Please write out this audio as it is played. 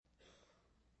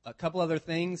A couple other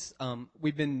things.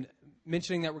 We've been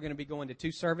mentioning that we're going to be going to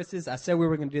 2 services. I said we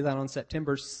were going to do that on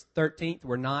September 13th.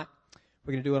 We're not.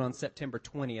 We're going to do it on September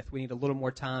 20th. We need a little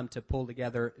more time to pull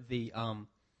together the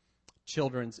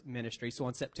children's ministry. So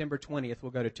on September 20th,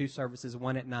 we'll go to 2 services,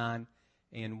 one at 9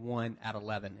 and one at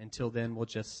 11. Until then, we'll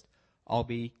just all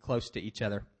be close to each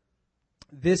other.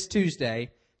 This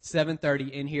Tuesday,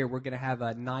 7:30 in here, we're going to have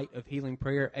a night of healing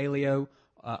prayer. Elio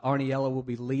Arniella will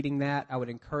be leading that. I would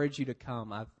encourage you to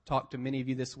come. I've talked to many of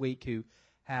you this week who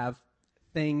have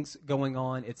things going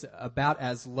on. It's about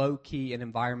as low-key an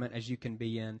environment as you can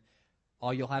be in.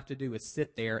 All you'll have to do is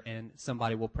sit there and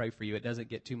somebody will pray for you. It doesn't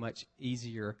get too much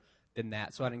easier than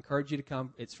that. So I'd encourage you to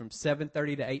come. It's from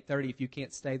 7:30 to 8:30. If you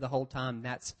can't stay the whole time,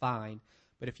 that's fine.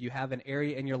 But if you have an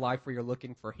area in your life where you're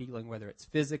looking for healing, whether it's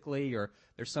physically or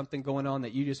there's something going on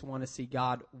that you just want to see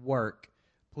God work,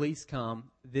 please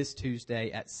come this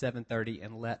Tuesday at 7:30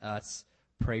 and let us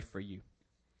pray for you.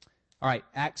 All right,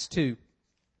 Acts 2.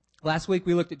 Last week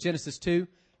we looked at Genesis 2,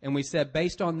 and we said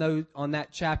based on that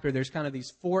chapter, there's kind of these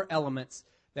 4 elements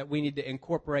that we need to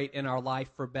incorporate in our life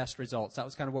for best results. That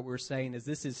was kind of what we were saying, is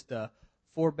this is the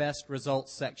 4 best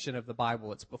results section of the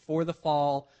Bible. It's before the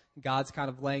fall. God's kind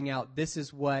of laying out this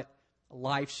is what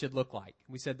life should look like.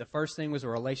 We said the first thing was a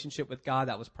relationship with God.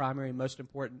 That was primary and most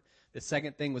important. The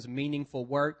second thing was meaningful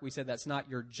work. We said that's not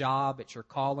your job, it's your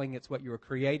calling. It's what you were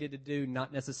created to do,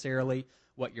 not necessarily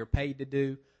what you're paid to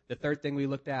do. The third thing we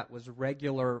looked at was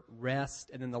regular rest.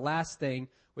 And then the last thing,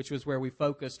 which was where we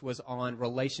focused, was on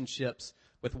relationships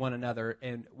with one another.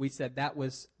 And we said that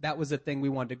was a thing we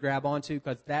wanted to grab onto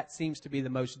because that seems to be the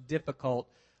most difficult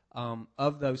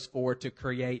of those 4 to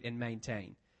create and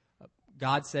maintain.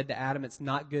 God said to Adam, it's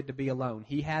not good to be alone.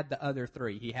 He had the other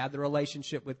 3. He had the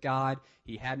relationship with God.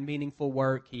 He had meaningful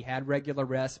work. He had regular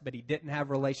rest, but he didn't have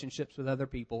relationships with other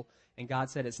people. And God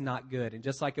said it's not good. And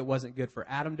just like it wasn't good for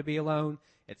Adam to be alone,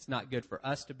 it's not good for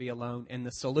us to be alone. And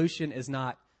the solution is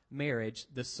not marriage.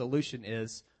 The solution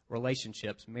is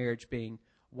relationships, marriage being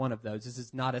one of those. This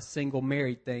is not a single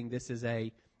married thing. This is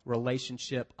a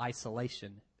relationship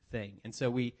isolation thing. And so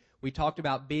we talked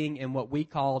about being in what we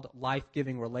called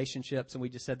life-giving relationships, and we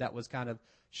just said that was kind of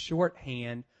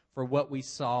shorthand for what we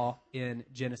saw in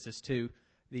Genesis 2,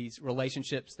 these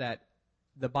relationships that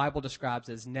the Bible describes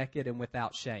as naked and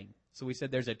without shame. So we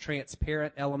said there's a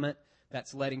transparent element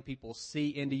that's letting people see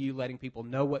into you, letting people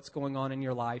know what's going on in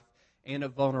your life, and a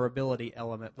vulnerability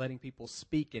element, letting people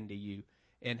speak into you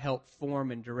and help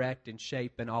form and direct and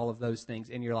shape and all of those things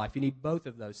in your life. You need both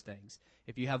of those things.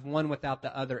 If you have one without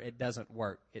the other, it doesn't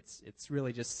work. It's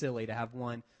really just silly to have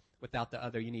one without the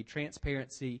other. You need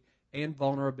transparency and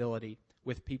vulnerability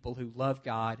with people who love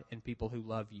God and people who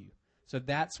love you. So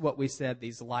that's what we said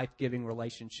these life-giving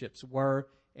relationships were,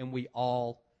 and we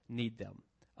all need them.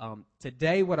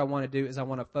 Today what I want to do is I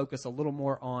want to focus a little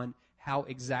more on how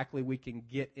exactly we can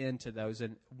get into those.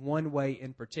 And one way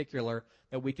in particular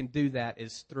that we can do that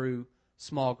is through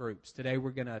small groups. Today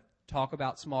we're going to talk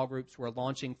about small groups. We're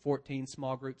launching 14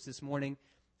 small groups this morning.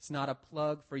 It's not a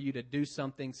plug for you to do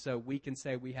something so we can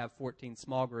say we have 14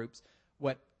 small groups.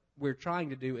 What we're trying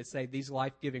to do is say these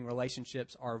life-giving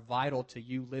relationships are vital to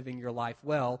you living your life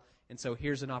well, and so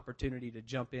here's an opportunity to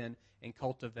jump in and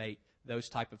cultivate those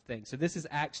type of things. So this is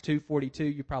Acts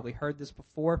 2:42. You probably heard this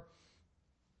before.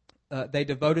 They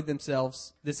devoted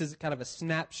themselves. This is kind of a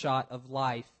snapshot of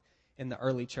life in the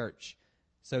early church.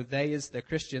 So they, as the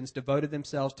Christians, devoted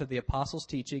themselves to the apostles'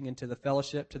 teaching and to the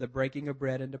fellowship, to the breaking of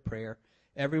bread and to prayer.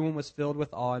 Everyone was filled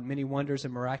with awe, and many wonders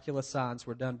and miraculous signs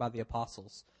were done by the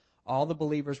apostles. All the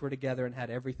believers were together and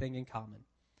had everything in common.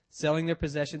 Selling their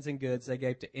possessions and goods, they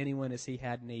gave to anyone as he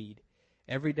had need.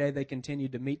 Every day they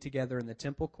continued to meet together in the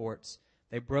temple courts.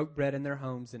 They broke bread in their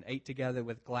homes and ate together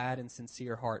with glad and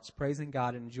sincere hearts, praising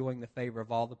God and enjoying the favor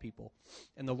of all the people.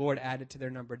 And the Lord added to their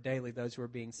number daily those who were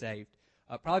being saved.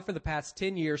 Probably for the past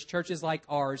 10 years, churches like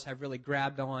ours have really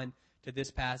grabbed on to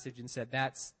this passage and said,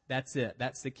 that's it.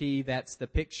 That's the key. That's the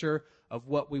picture of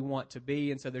what we want to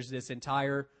be. And so there's this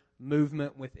entire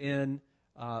movement within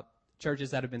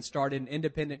churches that have been started, in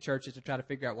independent churches, to try to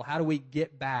figure out, well, how do we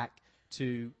get back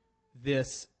to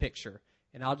this picture?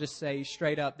 And I'll just say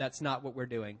straight up, that's not what we're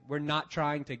doing. We're not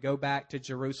trying to go back to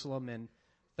Jerusalem in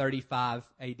 35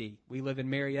 A.D. We live in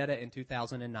Marietta in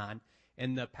 2009.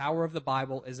 And the power of the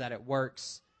Bible is that it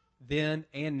works then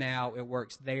and now. It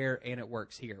works there and it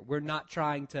works here. We're not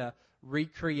trying to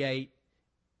recreate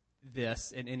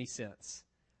this in any sense.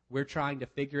 We're trying to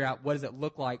figure out what does it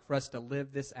look like for us to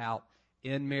live this out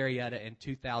in Marietta in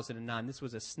 2009. This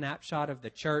was a snapshot of the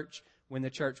church when the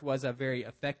church was a very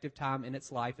effective time in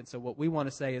its life. And so what we want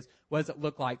to say is, what does it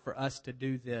look like for us to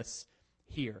do this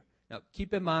here? Now,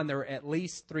 keep in mind there were at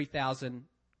least 3,000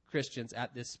 Christians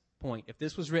at this point. If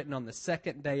this was written on the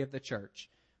second day of the church,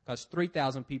 because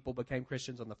 3,000 people became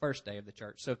Christians on the first day of the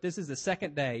church. So if this is the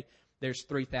second day, there's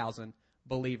 3,000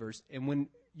 believers. And when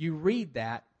you read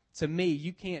that, to me,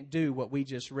 you can't do what we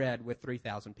just read with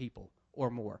 3,000 people or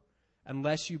more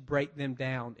unless you break them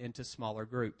down into smaller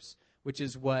groups, which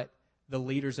is what the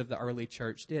leaders of the early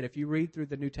church did. If you read through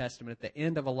the New Testament, at the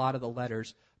end of a lot of the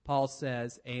letters, Paul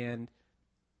says, and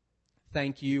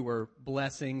thank you or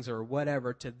blessings or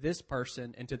whatever to this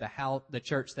person and to the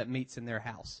church that meets in their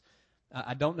house.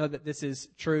 I don't know that this is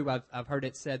true. I've heard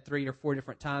it said 3 or 4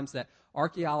 different times that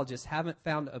archaeologists haven't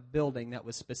found a building that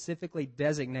was specifically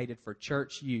designated for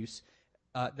church use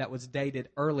that was dated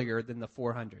earlier than the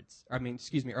 400s.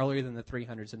 Earlier than the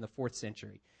 300s in the 4th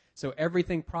century. So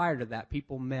everything prior to that,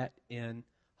 people met in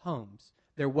homes.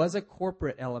 There was a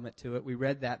corporate element to it. We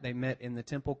read that they met in the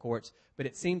temple courts, but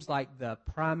it seems like the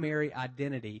primary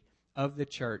identity of the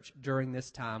church during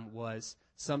this time was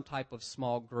some type of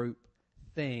small group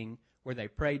thing where they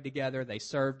prayed together, they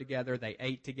served together, they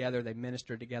ate together, they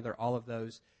ministered together, all of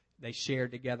those, they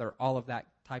shared together, all of that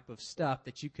type of stuff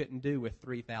that you couldn't do with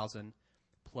 3,000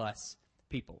 plus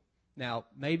people. Now,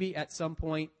 maybe at some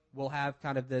point we'll have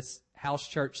kind of this house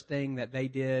church thing that they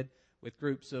did with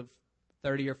groups of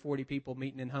 30 or 40 people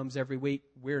meeting in homes every week.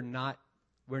 We're not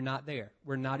there.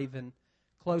 We're not even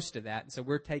close to that. And so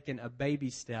we're taking a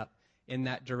baby step in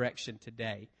that direction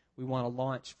today. We want to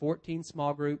launch 14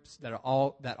 small groups that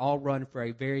all run for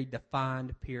a very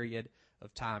defined period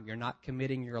of time. You're not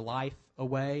committing your life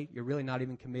away. You're really not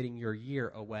even committing your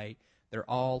year away. They're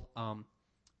all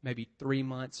maybe 3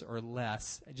 months or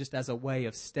less, just as a way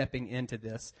of stepping into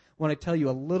this. I want to tell you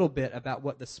a little bit about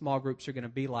what the small groups are going to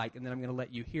be like, and then I'm going to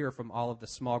let you hear from all of the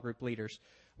small group leaders.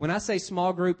 When I say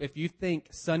small group, if you think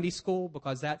Sunday school,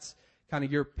 because that's kind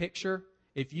of your picture,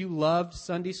 if you loved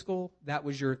Sunday school, that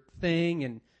was your thing,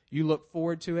 and you look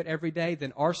forward to it every day,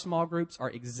 then our small groups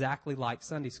are exactly like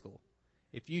Sunday school.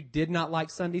 If you did not like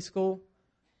Sunday school,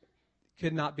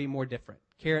 could not be more different.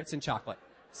 Carrots and chocolate.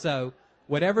 So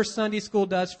whatever Sunday school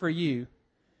does for you,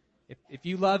 if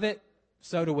you love it,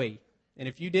 so do we. And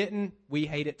if you didn't, we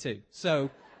hate it too. So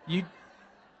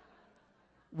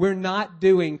we're not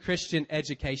doing Christian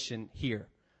education here.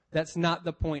 That's not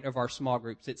the point of our small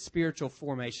groups. It's spiritual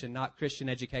formation, not Christian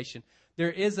education.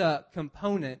 There is a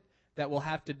component that will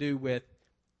have to do with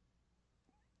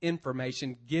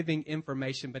information, giving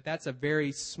information, but that's a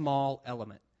very small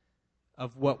element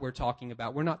of what we're talking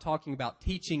about. We're not talking about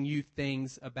teaching you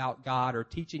things about God or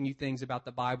teaching you things about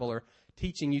the Bible or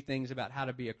teaching you things about how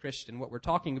to be a Christian. What we're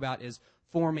talking about is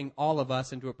forming all of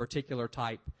us into a particular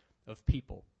type of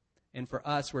people. And for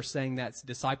us, we're saying that's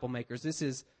disciple makers. This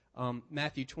is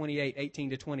Matthew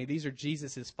 28:18-20. These are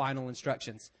Jesus' final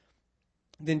instructions.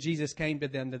 Then Jesus came to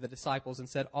them, to the disciples, and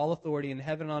said, "All authority in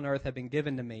heaven and on earth have been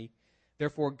given to me.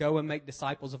 Therefore, go and make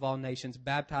disciples of all nations,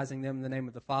 baptizing them in the name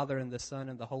of the Father and the Son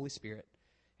and the Holy Spirit,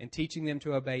 and teaching them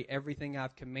to obey everything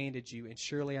I've commanded you. And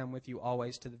surely I'm with you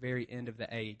always to the very end of the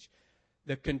age."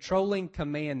 The controlling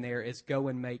command there is go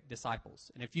and make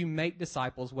disciples. And if you make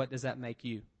disciples, what does that make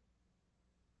you?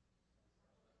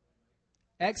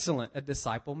 Excellent, a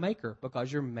disciple maker,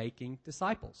 because you're making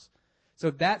disciples. So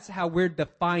that's how we're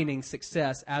defining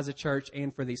success as a church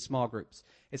and for these small groups.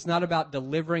 It's not about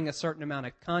delivering a certain amount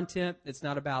of content. It's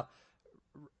not about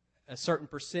a certain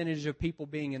percentage of people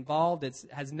being involved. It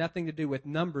has nothing to do with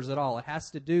numbers at all. It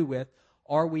has to do with,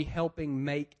 are we helping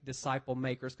make disciple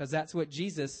makers? Because that's what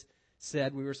Jesus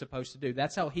said we were supposed to do.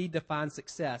 That's how he defined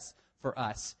success for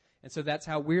us. And so that's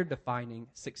how we're defining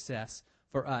success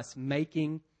for us,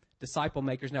 making disciple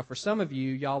makers. Now, for some of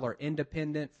you, y'all are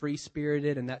independent,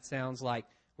 free-spirited, and that sounds like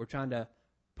we're trying to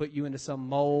put you into some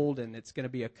mold, and it's going to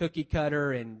be a cookie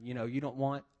cutter, and you don't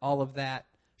want all of that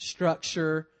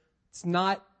structure.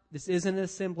 This isn't an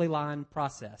assembly line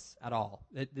process at all.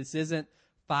 This isn't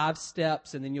 5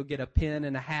 steps, and then you'll get a pin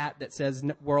and a hat that says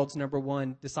world's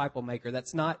 #1 disciple maker.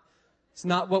 It's not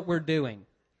what we're doing.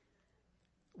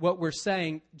 What we're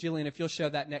saying, Jillian, if you'll show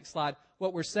that next slide,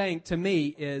 what we're saying to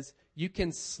me is you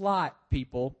can slot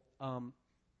people.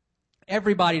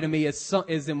 Everybody to me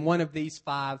is in one of these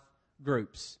 5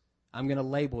 groups. I'm going to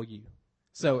label you.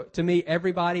 So to me,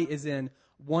 everybody is in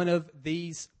one of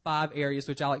these 5 areas,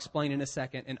 which I'll explain in a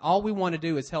second. And all we want to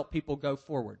do is help people go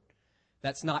forward.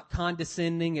 That's not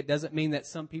condescending. It doesn't mean that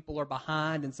some people are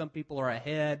behind and some people are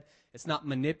ahead. It's not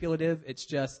manipulative. It's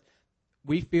just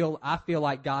I feel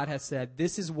like God has said,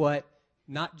 this is what,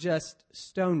 not just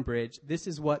Stonebridge, this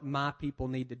is what my people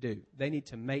need to do. They need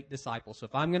to make disciples. So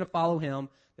if I'm going to follow him,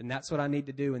 then that's what I need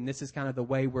to do. And this is kind of the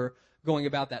way we're going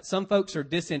about that. Some folks are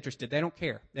disinterested. They don't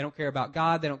care. They don't care about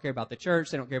God. They don't care about the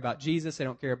church. They don't care about Jesus. They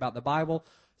don't care about the Bible.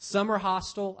 Some are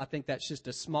hostile. I think that's just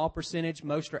a small percentage.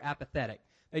 Most are apathetic.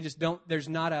 They just don't, there's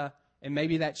not a, and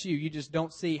maybe that's you. You just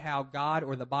don't see how God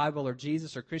or the Bible or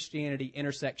Jesus or Christianity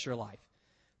intersects your life.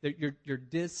 You're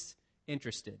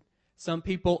disinterested. Some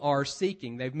people are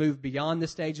seeking. They've moved beyond the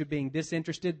stage of being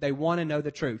disinterested. They want to know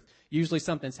the truth. Usually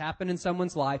something's happened in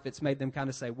someone's life. It's made them kind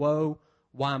of say, whoa,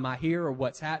 why am I here? Or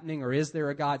what's happening? Or is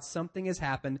there a God? Something has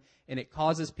happened, and it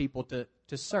causes people to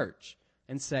search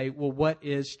and say, well, what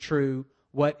is true?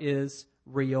 What is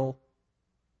real?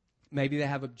 Maybe they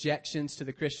have objections to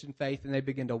the Christian faith, and they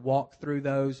begin to walk through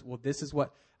those. Well, this is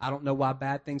what, I don't know why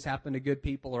bad things happen to good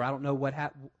people, or I don't know what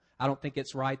I don't think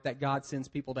it's right that God sends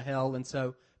people to hell. And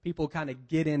so people kind of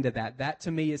get into that. That,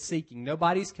 to me, is seeking.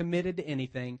 Nobody's committed to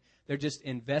anything. They're just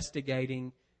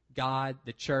investigating God,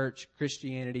 the church,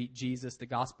 Christianity, Jesus, the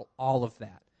gospel, all of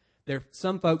that. There are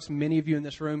some folks, many of you in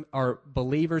this room, are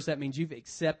believers. That means you've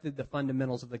accepted the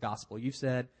fundamentals of the gospel. You've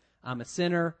said, I'm a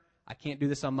sinner. I can't do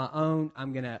this on my own.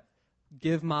 I'm going to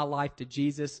give my life to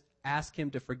Jesus, ask him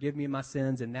to forgive me of my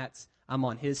sins, and I'm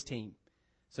on his team.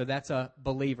 So that's a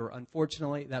believer.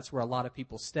 Unfortunately, that's where a lot of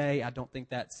people stay. I don't think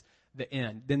that's the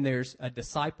end. Then there's a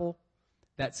disciple.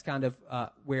 That's kind of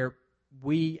where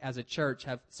we as a church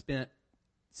have spent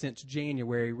since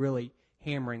January really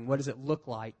hammering what does it look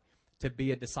like to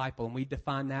be a disciple. And we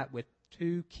define that with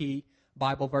two key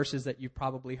Bible verses that you've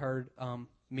probably heard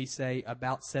me say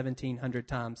about 1,700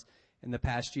 times in the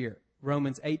past year.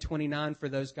 Romans 8:29, for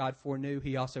those God foreknew,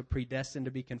 he also predestined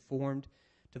to be conformed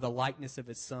to the likeness of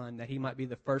his Son, that he might be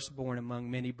the firstborn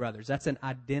among many brothers. That's an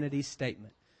identity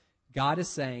statement. God is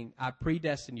saying, I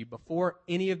predestined you. Before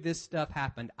any of this stuff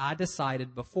happened, I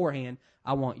decided beforehand,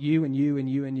 I want you and you and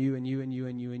you and you and you and you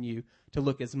and you and you to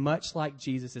look as much like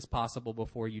Jesus as possible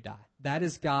before you die. That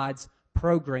is God's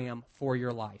program for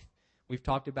your life. We've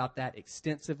talked about that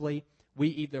extensively. We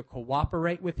either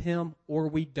cooperate with him or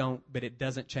we don't, but it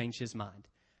doesn't change his mind.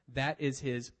 That is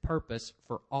his purpose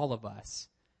for all of us.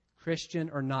 Christian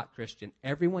or not Christian,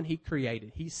 everyone he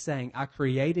created, he's saying, I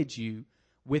created you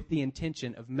with the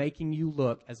intention of making you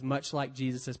look as much like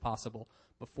Jesus as possible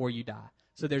before you die.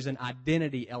 So there's an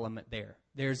identity element there.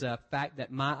 There's a fact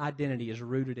that my identity is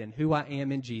rooted in who I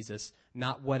am in Jesus,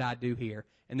 not what I do here.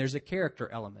 And there's a character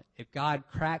element. If God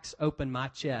cracks open my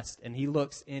chest and he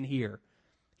looks in here,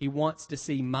 he wants to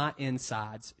see my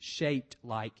insides shaped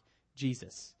like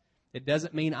Jesus. It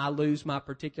doesn't mean I lose my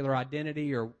particular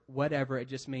identity or whatever. It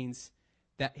just means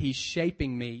that he's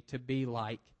shaping me to be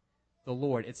like the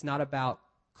Lord. It's not about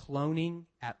cloning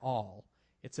at all.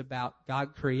 It's about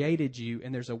God created you,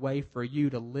 and there's a way for you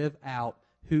to live out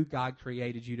who God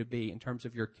created you to be in terms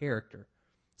of your character.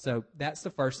 So that's the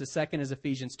first. The second is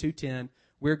Ephesians 2:10.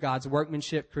 We're God's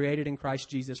workmanship, created in Christ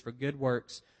Jesus for good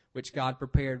works, which God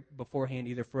prepared beforehand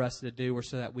either for us to do or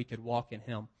so that we could walk in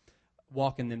him.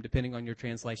 Walk in them, depending on your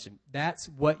translation. That's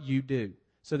what you do.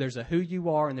 So there's a who you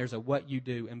are and there's a what you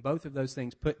do, and both of those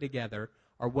things put together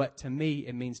are what, to me,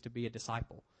 it means to be a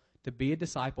disciple. To be a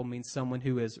disciple means someone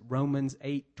who is Romans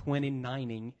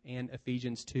 8:29ing and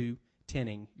Ephesians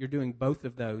 2:10ing. You're doing both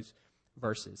of those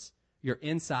verses. Your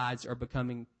insides are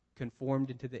becoming conformed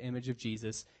into the image of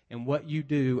Jesus, and what you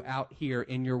do out here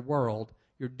in your world,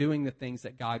 you're doing the things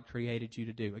that God created you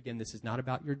to do. Again, this is not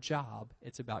about your job.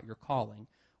 It's about your calling,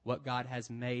 what God has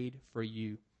made for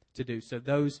you to do. So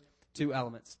those two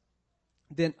elements.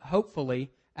 Then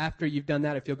hopefully, after you've done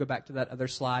that, if you'll go back to that other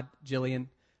slide, Jillian,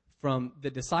 from the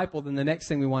disciple, then the next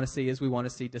thing we want to see is we want to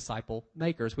see disciple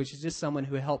makers, which is just someone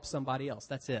who helps somebody else.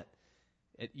 That's it.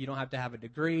 You don't have to have a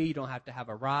degree. You don't have to have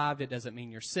arrived. It doesn't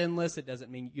mean you're sinless. It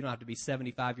doesn't mean you don't have to be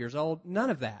 75 years old. None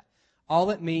of that.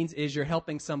 All it means is you're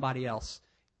helping somebody else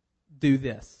do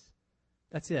this.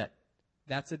 That's it.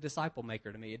 That's a disciple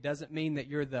maker to me. It doesn't mean that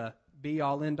you're the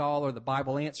be-all, end-all or the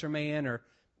Bible answer man or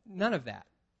none of that.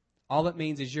 All it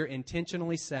means is you're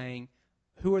intentionally saying,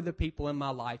 who are the people in my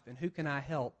life and who can I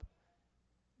help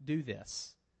do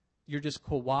this? You're just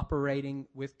cooperating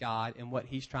with God in what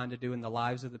he's trying to do in the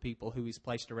lives of the people who he's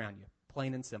placed around you.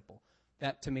 Plain and simple.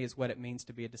 That, to me, is what it means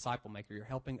to be a disciple maker. You're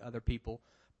helping other people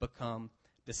become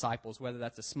disciples, whether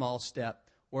that's a small step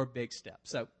or a big step.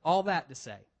 So all that to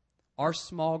say, our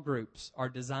small groups are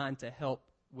designed to help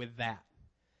with that.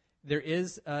 There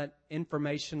is an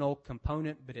informational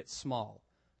component, but it's small.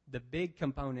 The big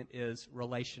component is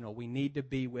relational. We need to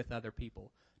be with other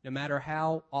people. No matter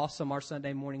how awesome our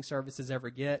Sunday morning services ever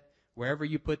get, wherever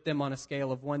you put them on a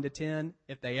scale of 1 to 10,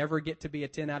 if they ever get to be a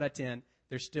 10 out of 10,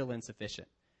 they're still insufficient.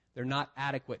 They're not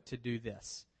adequate to do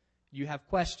this. You have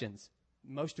questions.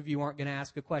 Most of you aren't going to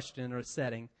ask a question in a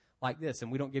setting like this,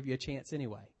 and we don't give you a chance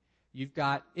anyway. You've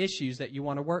got issues that you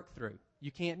want to work through.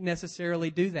 You can't necessarily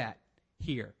do that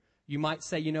here. You might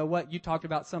say, you know what, you talked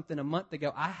about something a month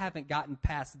ago. I haven't gotten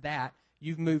past that.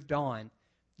 You've moved on.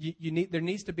 There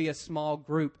needs to be a small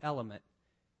group element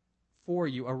for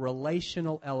you, a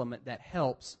relational element that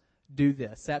helps do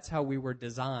this. That's how we were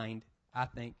designed, I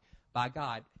think, by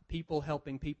God. People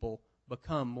helping people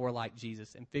become more like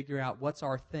Jesus and figure out what's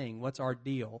our thing, what's our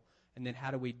deal, and then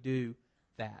how do we do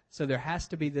that. So there has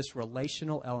to be this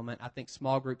relational element. I think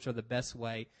small groups are the best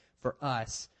way for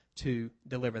us to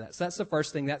deliver that. So that's the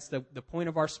first thing. That's the point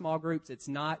of our small groups. It's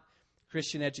not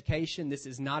Christian education. This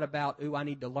is not about, I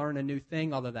need to learn a new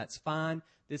thing, although that's fine.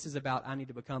 This is about, I need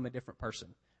to become a different person.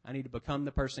 I need to become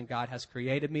the person God has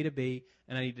created me to be,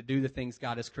 and I need to do the things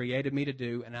God has created me to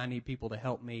do, and I need people to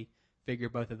help me figure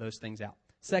both of those things out.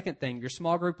 Second thing, your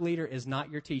small group leader is not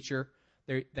your teacher.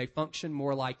 They function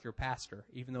more like your pastor,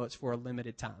 even though it's for a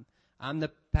limited time. I'm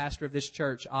the pastor of this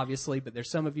church, obviously, but there's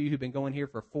some of you who've been going here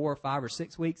for 4 or 5 or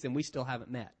 6 weeks, and we still haven't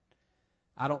met.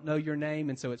 I don't know your name,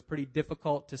 and so it's pretty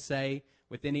difficult to say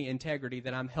with any integrity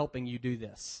that I'm helping you do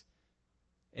this.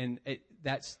 And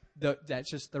that's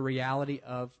just the reality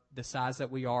of the size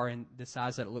that we are and the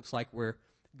size that it looks like we're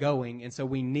going. And so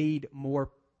we need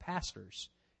more pastors.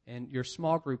 And your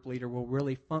small group leader will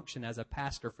really function as a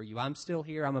pastor for you. I'm still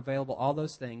here. I'm available, all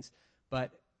those things.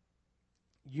 But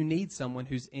you need someone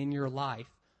who's in your life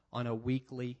on a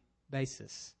weekly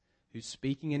basis, who's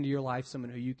speaking into your life,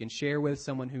 someone who you can share with,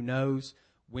 someone who knows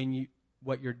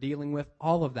what you're dealing with,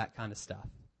 all of that kind of stuff.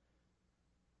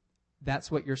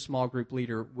 That's what your small group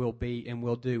leader will be and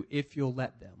will do if you'll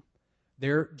let them.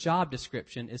 Their job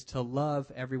description is to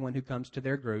love everyone who comes to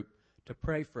their group, to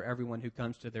pray for everyone who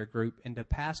comes to their group, and to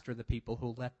pastor the people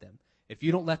who let them. If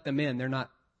you don't let them in,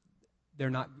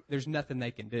 there's nothing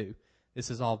they can do.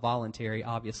 This is all voluntary,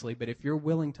 obviously, but if you're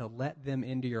willing to let them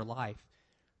into your life,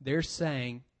 they're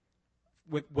saying,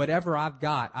 with whatever I've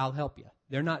got, I'll help you.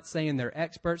 They're not saying they're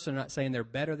experts. They're not saying they're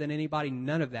better than anybody.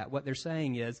 None of that. What they're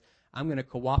saying is, I'm going to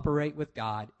cooperate with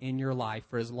God in your life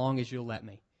for as long as you'll let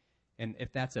me. And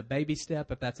if that's a baby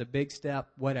step, if that's a big step,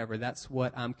 whatever, that's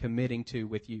what I'm committing to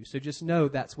with you. So just know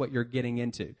that's what you're getting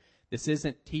into. This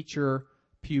isn't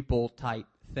teacher-pupil type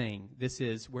thing. This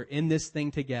is, we're in this thing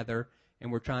together,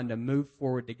 and we're trying to move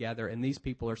forward together. And these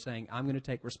people are saying, I'm going to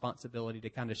take responsibility to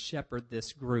kind of shepherd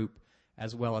this group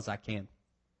as well as I can.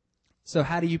 So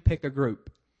how do you pick a group?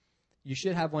 You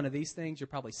should have one of these things. You're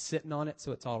probably sitting on it,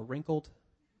 so it's all wrinkled.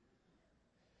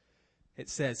 It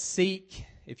says seek.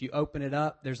 If you open it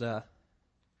up, there's a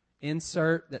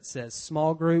insert that says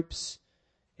small groups.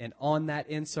 And on that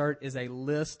insert is a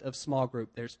list of small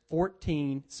groups. There's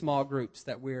 14 small groups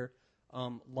that we're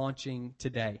launching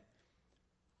today.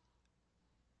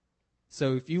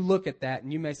 So if you look at that,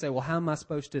 and you may say, well, how am I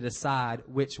supposed to decide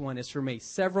which one is for me?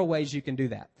 Several ways you can do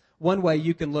that. One way,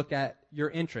 you can look at your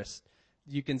interest.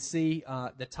 You can see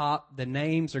the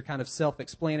names are kind of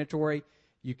self-explanatory.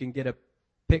 You can get a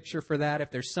picture for that.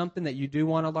 If there's something that you do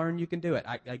want to learn, you can do it.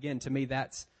 Again, to me,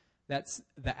 that's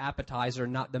the appetizer,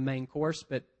 not the main course.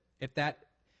 But if that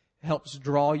helps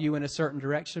draw you in a certain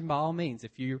direction, by all means.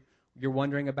 If you're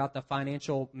wondering about the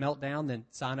financial meltdown, then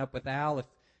sign up with Al. If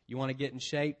you want to get in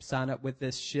shape, sign up with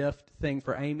this shift thing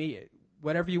for Amy.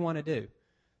 Whatever you want to do.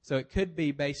 So it could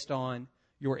be based on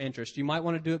your interest. You might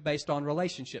want to do it based on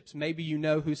relationships. Maybe you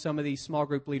know who some of these small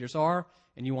group leaders are,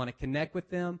 and you want to connect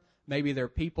with them. Maybe there are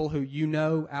people who you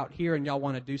know out here and y'all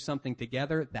want to do something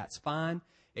together. That's fine.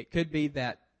 It could be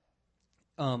that,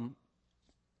 we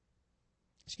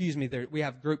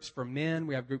have groups for men,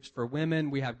 we have groups for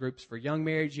women, we have groups for young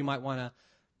marrieds. You might want to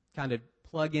kind of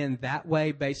plug in that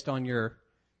way based on your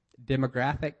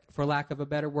demographic, for lack of a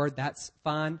better word. That's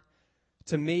fine.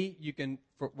 To me,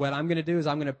 what I'm going to do is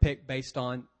I'm going to pick based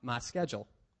on my schedule.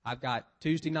 I've got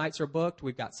Tuesday nights are booked.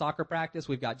 We've got soccer practice.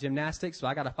 We've got gymnastics. So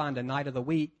I got to find a night of the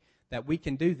week that we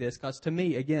can do this, because to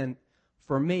me, again,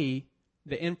 for me,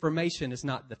 the information is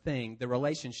not the thing. The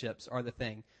relationships are the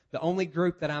thing. The only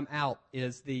group that I'm out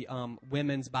is the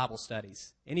women's Bible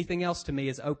studies. Anything else to me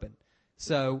is open.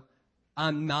 So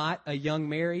I'm not a young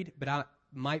married, but I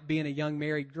might be in a young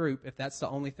married group if that's the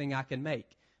only thing I can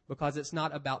make, because it's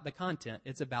not about the content.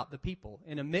 It's about the people.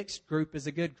 And a mixed group is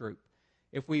a good group.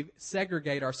 If we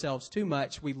segregate ourselves too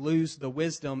much, we lose the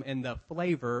wisdom and the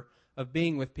flavor of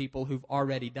being with people who've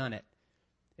already done it.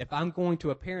 If I'm going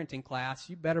to a parenting class,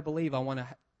 you better believe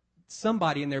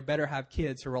somebody in there better have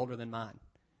kids who are older than mine.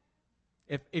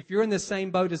 If you're in the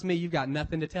same boat as me, you've got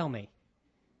nothing to tell me.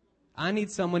 I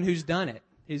need someone who's done it,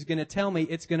 who's going to tell me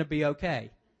it's going to be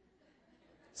okay.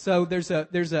 So there's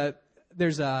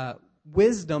a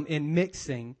wisdom in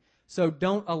mixing So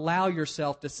don't allow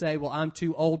yourself to say, well, I'm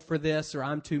too old for this, or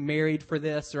I'm too married for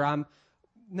this, or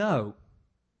no.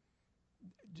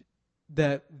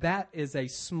 That is a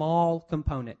small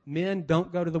component. Men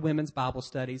don't go to the women's Bible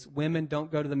studies. Women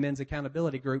don't go to the men's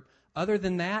accountability group. Other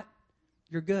than that,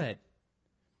 you're good.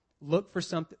 Look for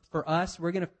something. For us,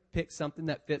 we're going to pick something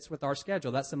that fits with our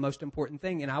schedule. That's the most important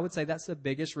thing. And I would say that's the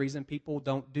biggest reason people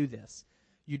don't do this.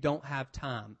 You don't have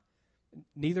time.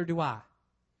 Neither do I.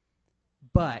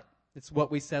 But it's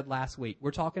what we said last week.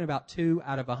 We're talking about 2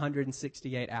 out of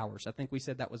 168 hours. I think we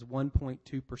said that was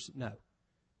 1.2%. No.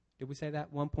 Did we say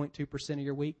that? 1.2% of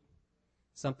your week?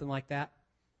 Something like that?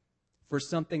 For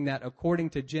something that, according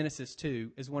to Genesis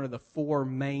 2, is one of the 4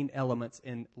 main elements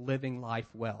in living life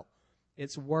well.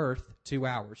 It's worth 2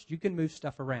 hours. You can move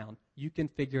stuff around. You can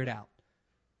figure it out.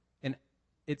 And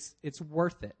it's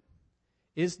worth it.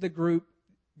 Is the group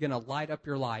going to light up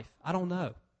your life? I don't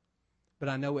know. But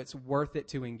I know it's worth it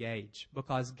to engage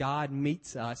because God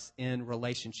meets us in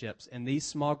relationships. And these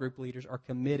small group leaders are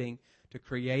committing to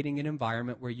creating an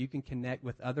environment where you can connect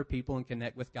with other people and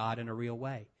connect with God in a real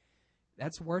way.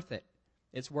 That's worth it.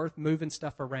 It's worth moving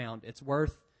stuff around. It's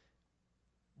worth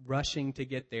rushing to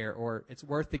get there, or it's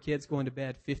worth the kids going to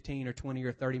bed 15 or 20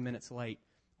 or 30 minutes late.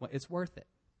 Well, it's worth it.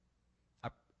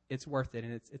 It's worth it,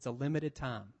 and it's a limited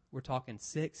time. We're talking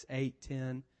 6, 8,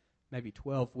 10, maybe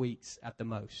 12 weeks at the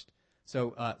most.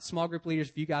 So small group leaders,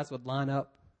 if you guys would line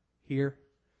up here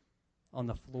on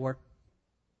the floor.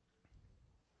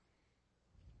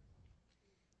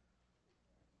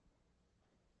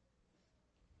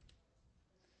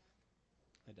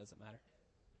 It doesn't matter.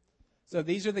 So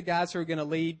these are the guys who are going to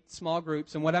lead small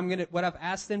groups, and what I've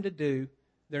asked them to do,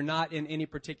 they're not in any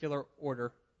particular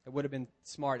order. It would have been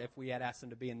smart if we had asked them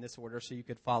to be in this order so you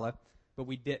could follow, but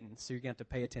we didn't, so you're going to have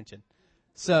to pay attention.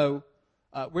 So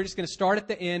we're just going to start at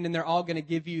the end, and they're all going to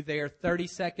give you their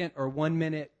 30-second or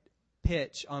 1-minute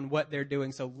pitch on what they're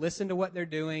doing. So listen to what they're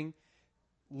doing.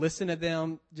 Listen to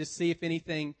them. Just see if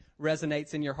anything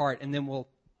resonates in your heart, and then we'll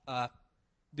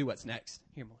do what's next.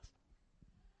 Here, Melissa.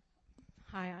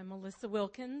 Hi, I'm Melissa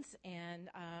Wilkins, and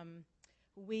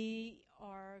we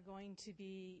are going to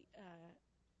be,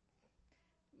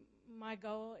 my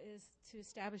goal is to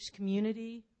establish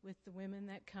community with the women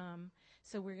that come.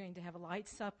 So we're going to have a light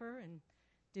supper and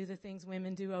do the things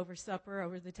women do over supper,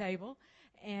 over the table.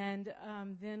 And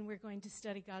then we're going to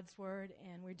study God's Word,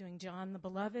 and we're doing John the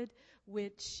Beloved,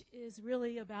 which is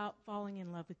really about falling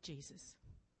in love with Jesus.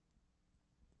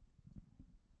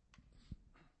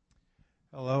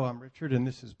 Hello, I'm Richard, and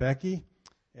this is Becky,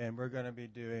 and we're going to be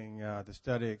doing the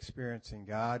study Experiencing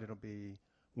God. It'll be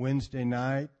Wednesday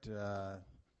night at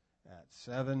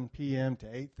 7 p.m. to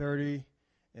 8:30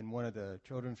 in one of the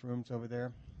children's rooms over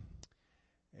there,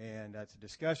 and that's a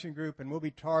discussion group, and we'll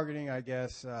be targeting, I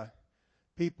guess,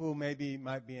 people might be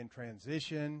in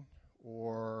transition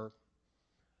or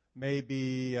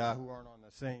maybe who aren't on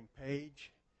the same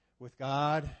page with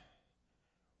God,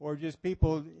 or just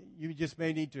people you just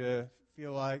may need to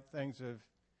feel like things have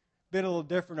been a little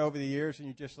different over the years and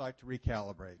you just like to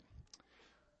recalibrate.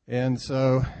 And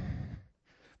so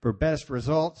for best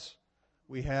results,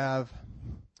 we have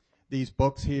these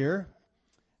books here.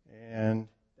 And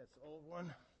that's the old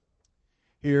one.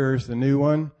 Here's the new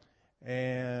one.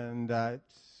 And I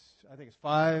think it's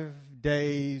 5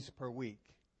 days per week.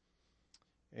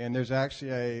 And there's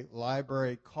actually a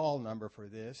library call number for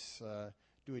this,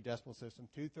 Dewey Decimal System,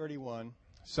 231,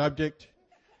 subject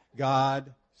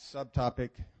God, subtopic,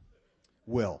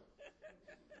 will.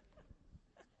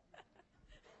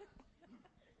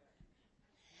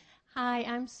 Hi,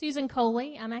 I'm Susan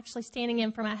Coley. I'm actually standing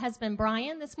in for my husband,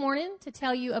 Brian, this morning to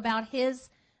tell you about his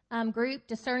group,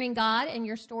 Discerning God, and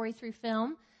Your Story Through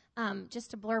Film.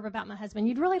 Just a blurb about my husband.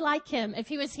 You'd really like him if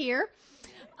he was here.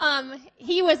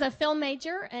 He was a film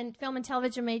major and film and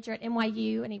television major at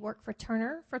NYU, and he worked for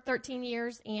Turner for 13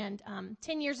 years. And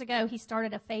 10 years ago, he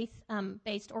started a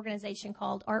faith-based organization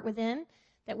called Art Within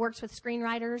that works with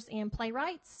screenwriters and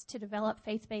playwrights to develop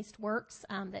faith-based works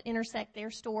that intersect their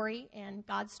story and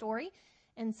God's story.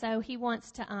 And so he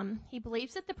wants to, he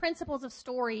believes that the principles of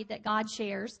story that God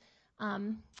shares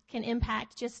can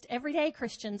impact just everyday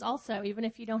Christians also, even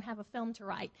if you don't have a film to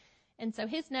write. And so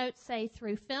his notes say,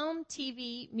 through film,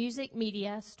 TV, music,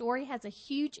 media, story has a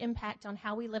huge impact on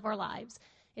how we live our lives.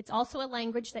 It's also a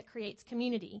language that creates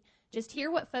community. Just hear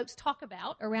what folks talk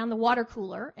about around the water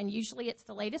cooler, and usually it's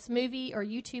the latest movie or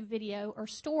YouTube video or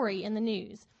story in the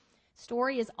news.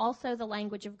 Story is also the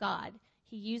language of God.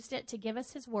 He used it to give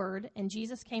us his word, and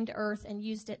Jesus came to earth and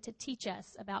used it to teach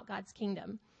us about God's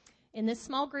kingdom. In this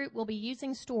small group, we'll be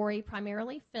using story,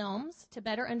 primarily films, to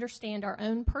better understand our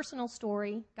own personal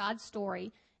story, God's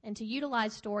story, and to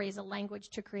utilize story as a language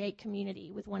to create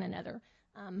community with one another.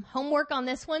 Homework on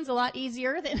this one's a lot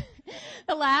easier than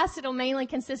the last. It'll mainly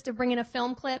consist of bringing a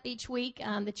film clip each week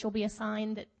that you'll be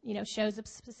assigned that, shows a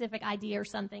specific idea or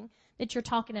something that you're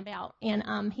talking about.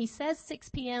 And he says 6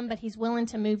 p.m., but he's willing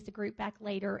to move the group back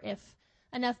later if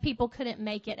enough people couldn't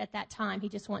make it at that time. He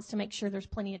just wants to make sure there's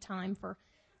plenty of time for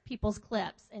people's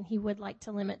clips, and he would like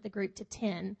to limit the group to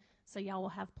 10, so y'all will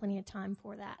have plenty of time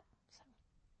for that.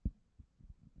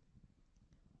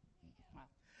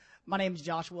 My name is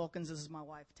Josh Wilkins. This is my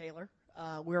wife, Taylor.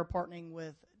 We're partnering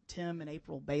with Tim and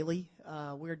April Bailey.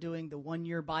 We're doing the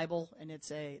 1-year Bible, and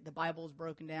the Bible is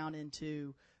broken down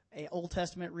into a Old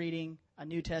Testament reading, a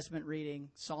New Testament reading,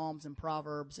 Psalms and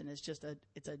Proverbs, and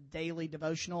it's a daily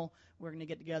devotional. We're going to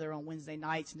get together on Wednesday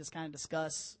nights and just kind of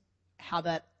discuss how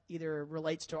that either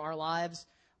relates to our lives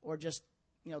or just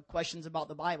questions about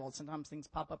the Bible. Sometimes things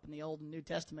pop up in the Old and New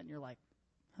Testament, and you're like,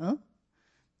 huh?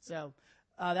 So.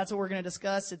 That's what we're going to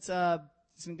discuss. It's going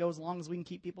to go as long as we can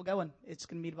keep people going. It's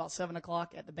going to meet about 7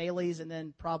 o'clock at the Baileys, and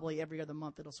then probably every other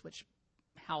month it'll switch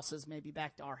houses, maybe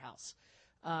back to our house.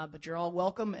 But you're all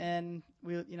welcome, and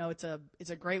it's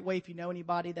a great way if you know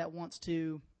anybody that wants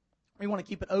to. We want to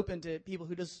keep it open to people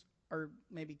who just are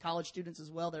maybe college students as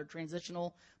well that are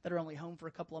transitional, that are only home for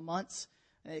a couple of months,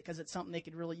 because it's something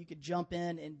you could jump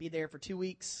in and be there for 2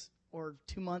 weeks or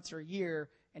 2 months or a year,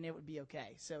 and it would be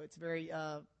okay. So it's very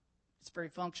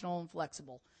functional and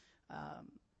flexible,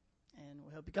 and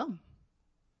we hope you come.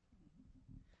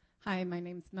 Hi, my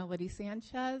name's Melody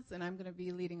Sanchez, and I'm going to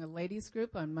be leading a ladies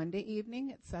group on Monday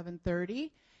evening at 7:30,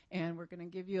 and we're going to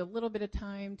give you a little bit of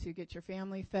time to get your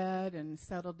family fed and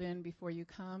settled in before you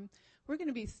come. We're going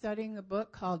to be studying a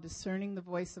book called Discerning the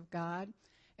Voice of God,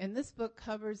 and this book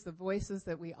covers the voices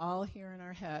that we all hear in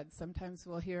our head. Sometimes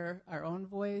we'll hear our own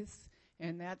voice,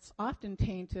 and that's often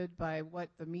tainted by what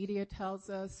the media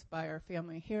tells us, by our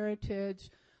family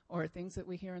heritage, or things that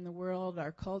we hear in the world,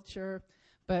 our culture.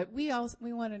 But we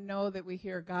want to know that we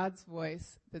hear God's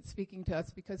voice that's speaking to us,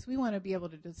 because we want to be able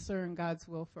to discern God's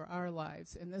will for our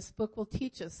lives. And this book will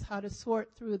teach us how to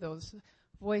sort through those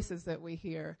voices that we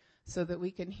hear so that we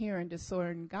can hear and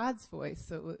discern God's voice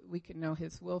so we can know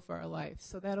his will for our life.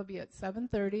 So that'll be at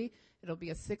 7:30. It'll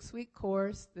be a 6-week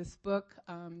course. This book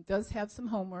does have some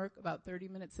homework, about 30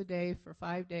 minutes a day for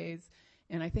 5 days.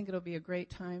 And I think it'll be a great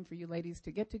time for you ladies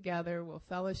to get together. We'll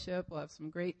fellowship. We'll have some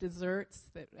great desserts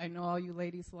that I know all you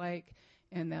ladies like.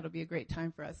 And that'll be a great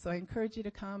time for us. So I encourage you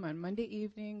to come on Monday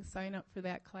evening, sign up for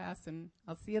that class, and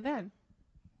I'll see you then.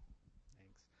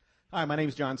 Thanks. Hi, my name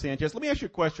is John Sanchez. Let me ask you a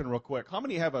question real quick. How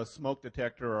many have a smoke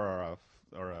detector or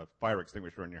a fire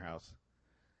extinguisher in your house?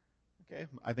 Okay,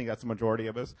 I think that's the majority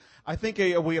of us. I think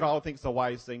we all think it's a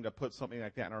wise thing to put something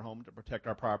like that in our home to protect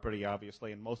our property,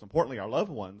 obviously, and most importantly, our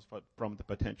loved ones from the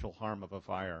potential harm of a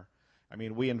fire. I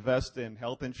mean, we invest in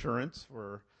health insurance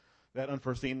for that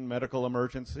unforeseen medical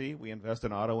emergency. We invest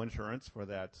in auto insurance for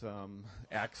that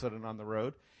accident on the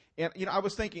road. And, I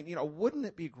was thinking, wouldn't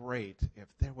it be great if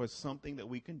there was something that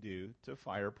we can do to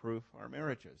fireproof our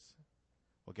marriages?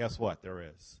 Well, guess what? There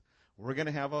is. We're going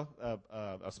to have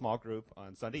a small group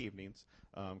on Sunday evenings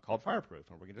called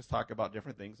Fireproof, and we're going to just talk about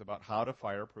different things about how to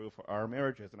fireproof our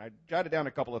marriages. And I jotted down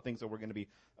a couple of things that we're going to be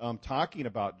talking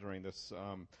about during this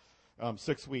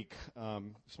 6-week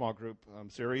small group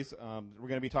series. We're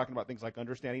going to be talking about things like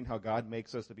understanding how God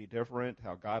makes us to be different,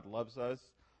 how God loves us,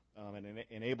 and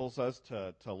enables us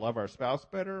to love our spouse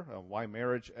better, why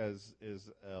marriage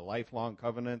is a lifelong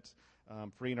covenant,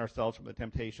 freeing ourselves from the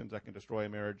temptations that can destroy a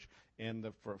marriage, and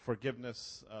the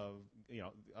forgiveness of,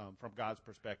 from God's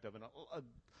perspective, and a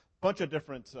bunch of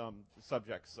different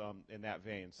subjects in that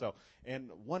vein. So,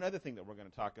 and one other thing that we're going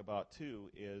to talk about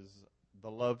too is the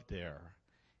Love Dare.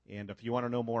 And if you want to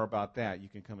know more about that, you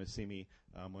can come and see me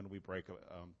when we break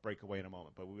away in a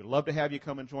moment. But we would love to have you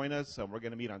come and join us. We're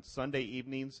going to meet on Sunday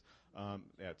evenings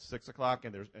at 6 o'clock,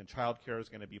 and child care is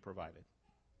going to be provided.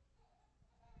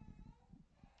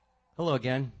 Hello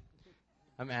again.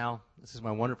 I'm Al. This is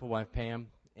my wonderful wife, Pam,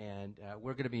 and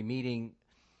we're going to be meeting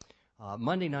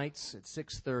Monday nights at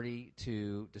 6:30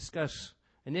 to discuss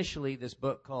initially this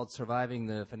book called Surviving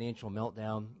the Financial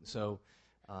Meltdown. So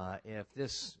if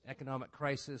this economic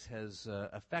crisis has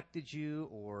affected you,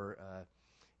 or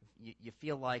you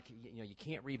feel like you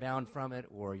can't rebound from it,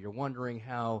 or you're wondering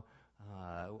how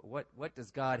what does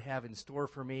God have in store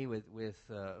for me with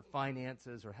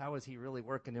finances, or how is he really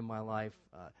working in my life,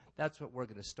 that's what we're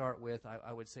going to start with.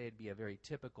 I would say it'd be a very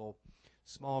typical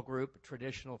small group,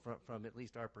 traditional from at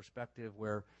least our perspective,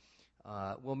 where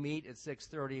we'll meet at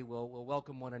 6:30. We'll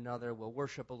welcome one another. We'll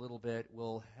worship a little bit.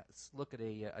 We'll look at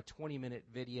a 20-minute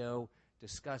video,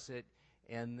 discuss it,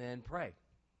 and then pray.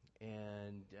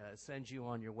 and send you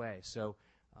on your way. So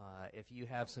if you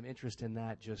have some interest in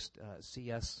that, just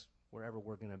see us wherever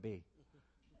we're going to be.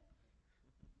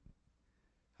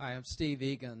 Hi, I'm Steve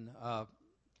Egan.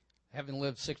 Having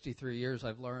lived 63 years,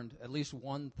 I've learned at least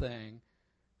one thing.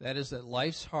 That is that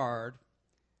life's hard,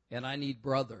 and I need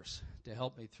brothers to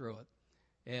help me through it.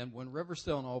 And when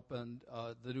Riverstone opened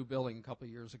the new building a couple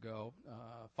of years ago,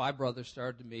 5 brothers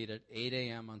started to meet at 8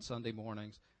 a.m. on Sunday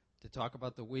mornings to talk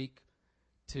about the week,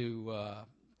 to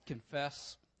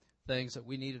confess things that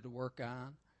we needed to work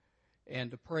on,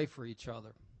 and to pray for each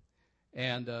other.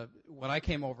 And when I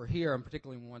came over here, and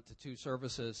particularly when we went to 2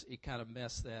 services, it kind of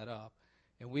messed that up.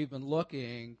 And we've been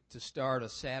looking to start a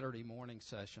Saturday morning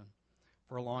session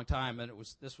for a long time, and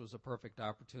this was a perfect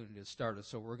opportunity to start it.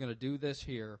 So we're going to do this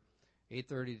here,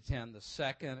 8:30 to 10, the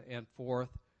second and fourth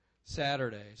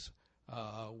Saturdays.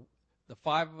 The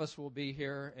 5 of us will be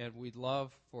here, and we'd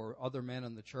love for other men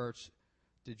in the church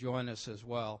to join us as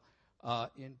well.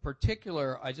 In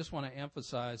particular, I just want to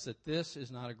emphasize that this is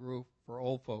not a group for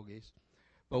old fogies,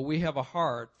 but we have a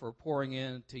heart for pouring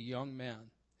into young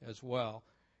men as well.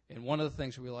 And one of the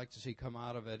things we like to see come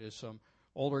out of it is some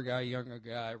older guy, younger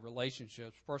guy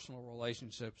relationships, personal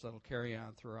relationships that'll carry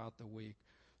on throughout the week.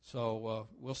 So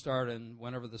we'll start in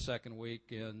whenever the second week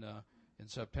in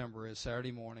September is,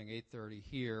 Saturday morning, 8:30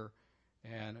 here,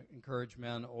 and encourage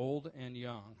men old and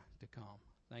young to come.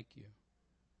 Thank you.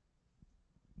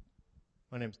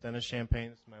 My name's Dennis Champagne.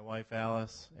 This is my wife,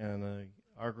 Alice, and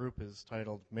our group is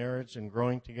titled Marriage and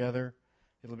Growing Together.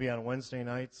 It'll be on Wednesday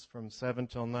nights from 7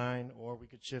 till 9, or we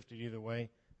could shift it either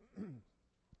way.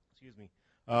 Excuse me.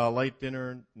 Light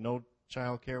dinner, no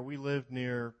child care. We live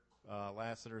near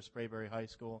Lassiter, Sprayberry High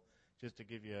School, just to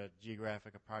give you a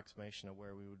geographic approximation of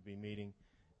where we would be meeting.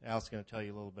 Alice is going to tell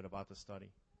you a little bit about the study.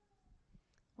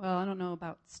 Well, I don't know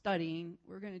about studying.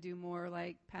 We're going to do more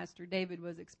like Pastor David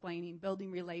was explaining,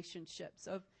 building relationships.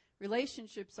 So if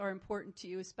relationships are important to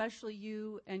you, especially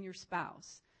you and your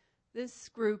spouse, this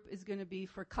group is going to be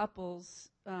for couples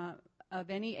of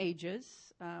any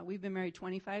ages. We've been married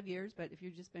 25 years, but if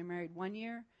you've just been married 1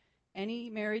 year, any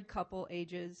married couple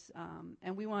ages,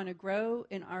 and we want to grow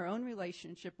in our own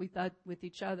relationship with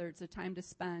each other. It's a time to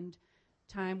spend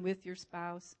time with your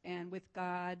spouse and with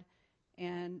God,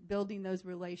 and building those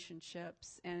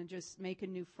relationships and just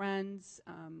making new friends.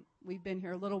 We've been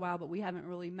here a little while, but we haven't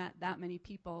really met that many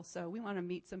people. So we want to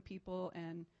meet some people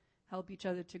and help each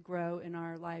other to grow in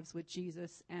our lives with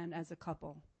Jesus and as a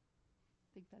couple. I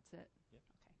think that's it. Yep.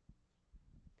 Okay.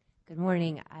 Good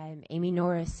morning. I'm Amy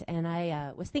Norris, and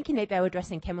I was thinking maybe I would dress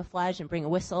in camouflage and bring a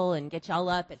whistle and get y'all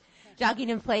up and jogging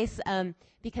in place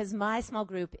because my small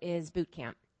group is boot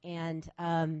camp. And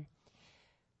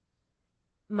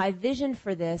my vision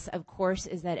for this, of course,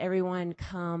 is that everyone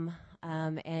come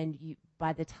and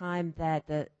by the time that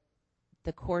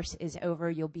the course is over,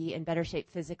 you'll be in better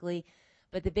shape physically.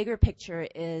 But the bigger picture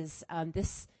is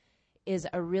this is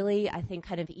a really, I think,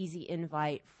 kind of easy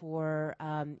invite for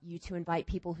you to invite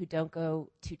people who don't go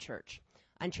to church.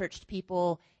 Unchurched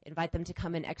people, invite them to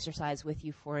come and exercise with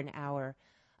you for an hour.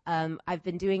 I've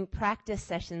been doing practice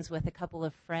sessions with a couple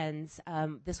of friends.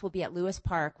 This will be at Lewis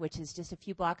Park, which is just a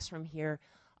few blocks from here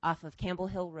off of Campbell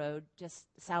Hill Road, just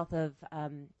south of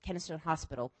Kennestone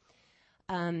Hospital.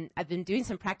 I've been doing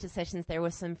some practice sessions there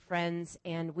with some friends,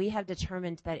 and we have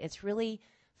determined that it's really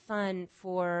fun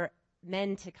for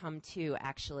men to come too,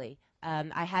 actually.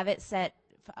 I have it set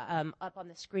up on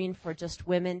the screen for just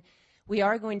women. We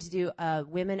are going to do a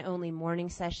women-only morning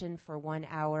session for 1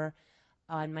 hour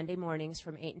on Monday mornings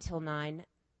from 8 until 9.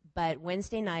 But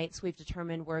Wednesday nights, we've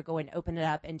determined we're going to open it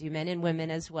up and do men and women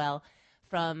as well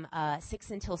from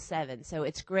 6 until 7. So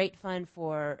it's great fun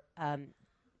for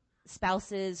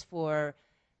spouses, for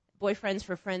boyfriends,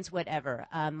 for friends, whatever.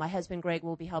 My husband, Greg,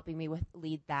 will be helping me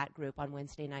lead that group on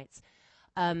Wednesday nights.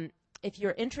 If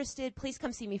you're interested, please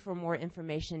come see me for more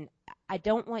information. I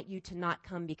don't want you to not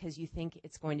come because you think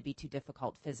it's going to be too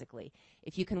difficult physically.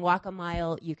 If you can walk a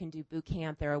mile, you can do boot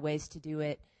camp. There are ways to do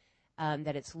it,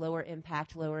 that it's lower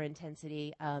impact, lower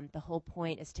intensity. The whole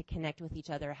point is to connect with each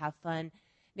other, have fun,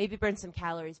 maybe burn some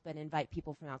calories, but invite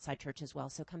people from outside church as well.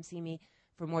 So come see me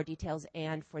for more details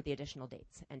and for the additional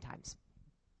dates and times.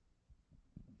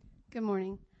 Good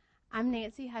morning. I'm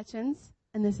Nancy Hutchins,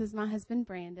 and this is my husband,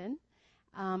 Brandon.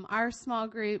 Our small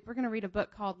group, we're going to read a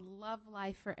book called Love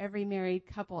Life for Every Married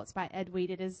Couple. It's by Ed Weed.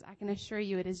 It is, I can assure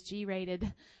you, it is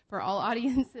G-rated for all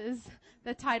audiences.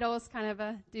 The title is kind of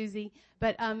a doozy.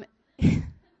 But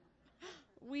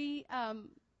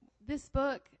this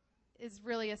book is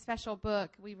really a special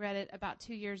book. We read it about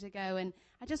 2 years ago, and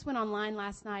I just went online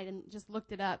last night and just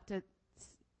looked it up to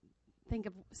think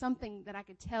of something that I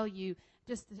could tell you,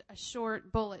 just a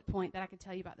short bullet point that I could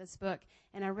tell you about this book.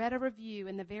 And I read a review,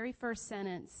 in the very first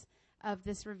sentence of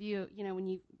this review, when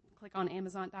you click on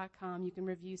Amazon.com, you can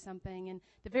review something. And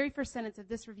the very first sentence of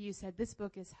this review said, "This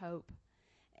book is hope."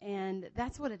 And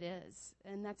that's what it is.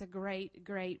 And that's a great,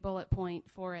 great bullet point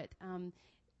for it.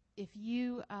 If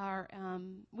you are,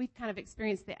 we've kind of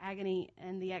experienced the agony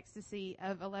and the ecstasy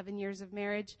of 11 years of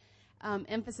marriage.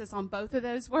 Emphasis on both of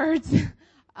those words.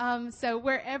 So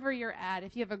wherever you're at,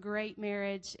 if you have a great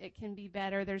marriage, it can be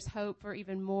better. There's hope for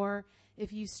even more.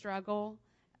 If you struggle,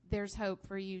 there's hope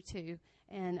for you too.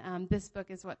 And this book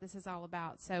is what this is all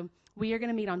about. So we are going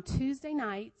to meet on Tuesday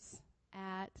nights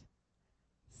at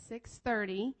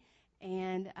 6:30,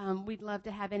 and we'd love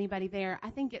to have anybody there. I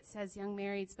think it says young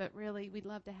marrieds, but really we'd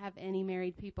love to have any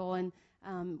married people, and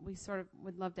we sort of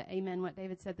would love to amen what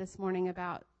David said this morning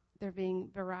about there being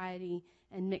variety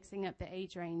and mixing up the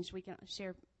age range. We can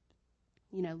share,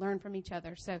 learn from each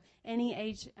other. So any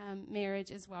age marriage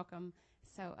is welcome.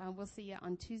 So we'll see you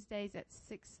on Tuesdays at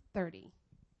 6:30.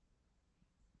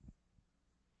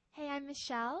 Hey, I'm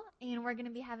Michelle, and we're going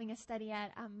to be having a study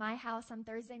at my house on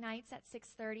Thursday nights at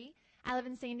 6:30. I live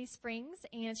in Sandy Springs,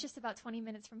 and it's just about 20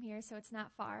 minutes from here, so it's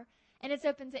not far. And it's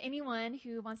open to anyone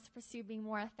who wants to pursue being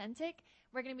more authentic.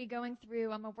 We're going to be going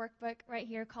through a workbook right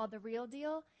here called The Real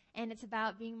Deal, and it's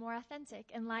about being more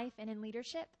authentic in life and in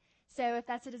leadership. So if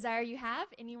that's a desire you have,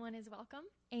 anyone is welcome.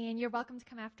 And you're welcome to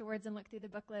come afterwards and look through the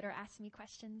booklet or ask me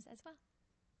questions as well.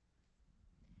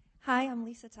 Hi, I'm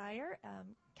Lisa Tyre.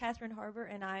 Catherine Harbor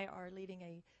and I are leading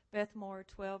a Beth Moore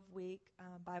 12-week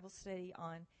Bible study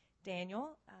on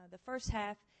Daniel. The first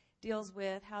half deals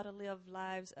with how to live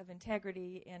lives of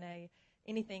integrity in a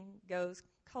anything-goes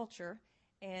culture,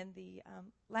 and the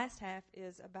last half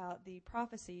is about the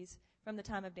prophecies from the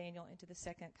time of Daniel into the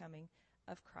second coming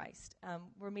of Christ.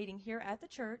 We're meeting here at the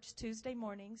church Tuesday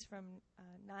mornings from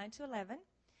 9 to 11.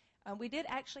 We did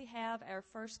actually have our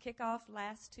first kickoff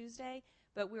last Tuesday,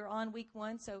 but we're on week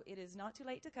 1, so it is not too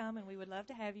late to come, and we would love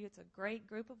to have you. It's a great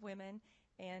group of women,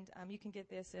 and you can get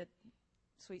this at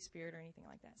Sweet Spirit or anything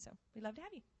like that. So we'd love to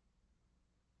have you.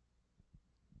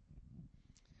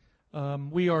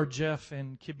 We are Jeff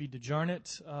and Kibby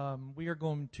DeJarnett. We are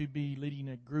going to be leading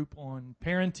a group on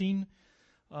parenting.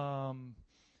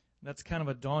 That's kind of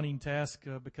a daunting task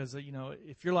because,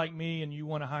 if you're like me and you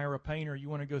want to hire a painter, you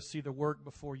want to go see the work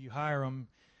before you hire them.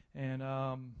 And,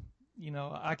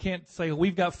 I can't say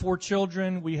we've got 4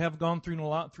 children. We have gone through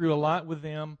a lot with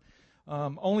them.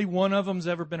 Only one of them's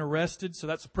ever been arrested, so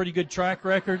that's a pretty good track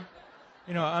record.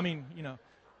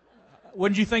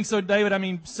 Wouldn't you think so, David?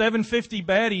 750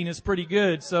 batting is pretty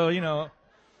good. So,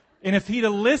 and if he'd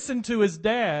have listened to his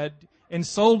dad and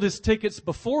sold his tickets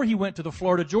before he went to the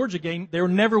Florida-Georgia game, there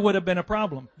never would have been a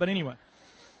problem. But anyway,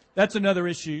 that's another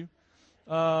issue.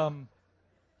 But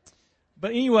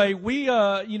anyway, we,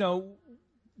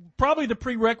 probably the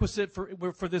prerequisite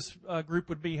for this group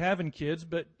would be having kids.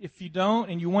 But if you don't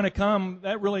and you want to come,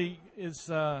 that really is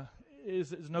no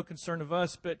concern of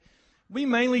us. But we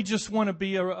mainly just want to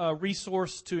be a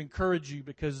resource to encourage you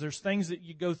because there's things that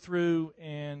you go through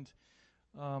and,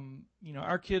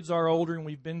 our kids are older and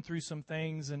we've been through some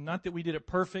things, and not that we did it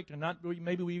perfect and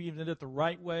maybe we even did it the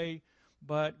right way,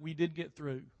 but we did get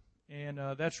through. And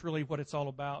that's really what it's all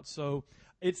about. So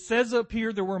it says up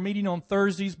here that we're meeting on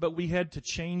Thursdays, but we had to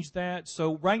change that.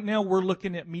 So right now we're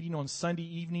looking at meeting on Sunday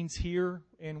evenings here,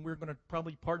 and we're going to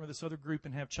probably partner with this other group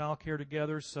and have childcare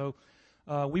together. So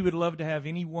we would love to have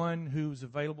anyone who's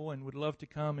available and would love to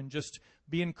come and just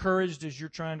be encouraged as you're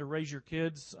trying to raise your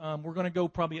kids. We're going to go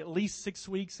probably at least 6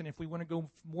 weeks, and if we want to go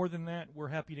more than that, we're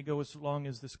happy to go as long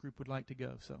as this group would like to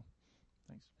go. So,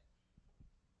 thanks.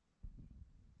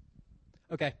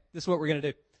 Okay, this is what we're going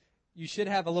to do. You should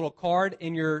have a little card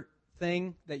in your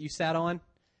thing that you sat on,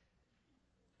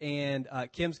 and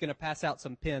Kim's going to pass out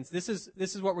some pins. This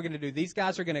is what we're going to do. These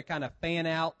guys are going to kind of fan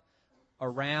out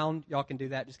around. Y'all can do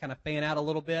that. Just kind of fan out a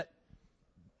little bit.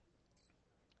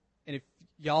 And if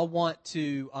y'all want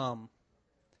to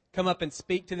come up and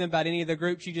speak to them about any of the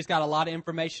groups, you just got a lot of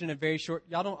information in a very short.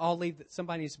 Y'all don't all leave.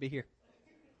 Somebody needs to be here.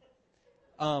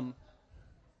 Yeah,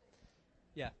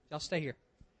 y'all stay here.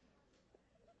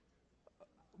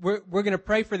 We're going to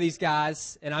pray for these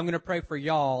guys, and I'm going to pray for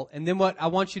y'all. And then what I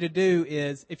want you to do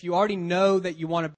is, if you already know that you want to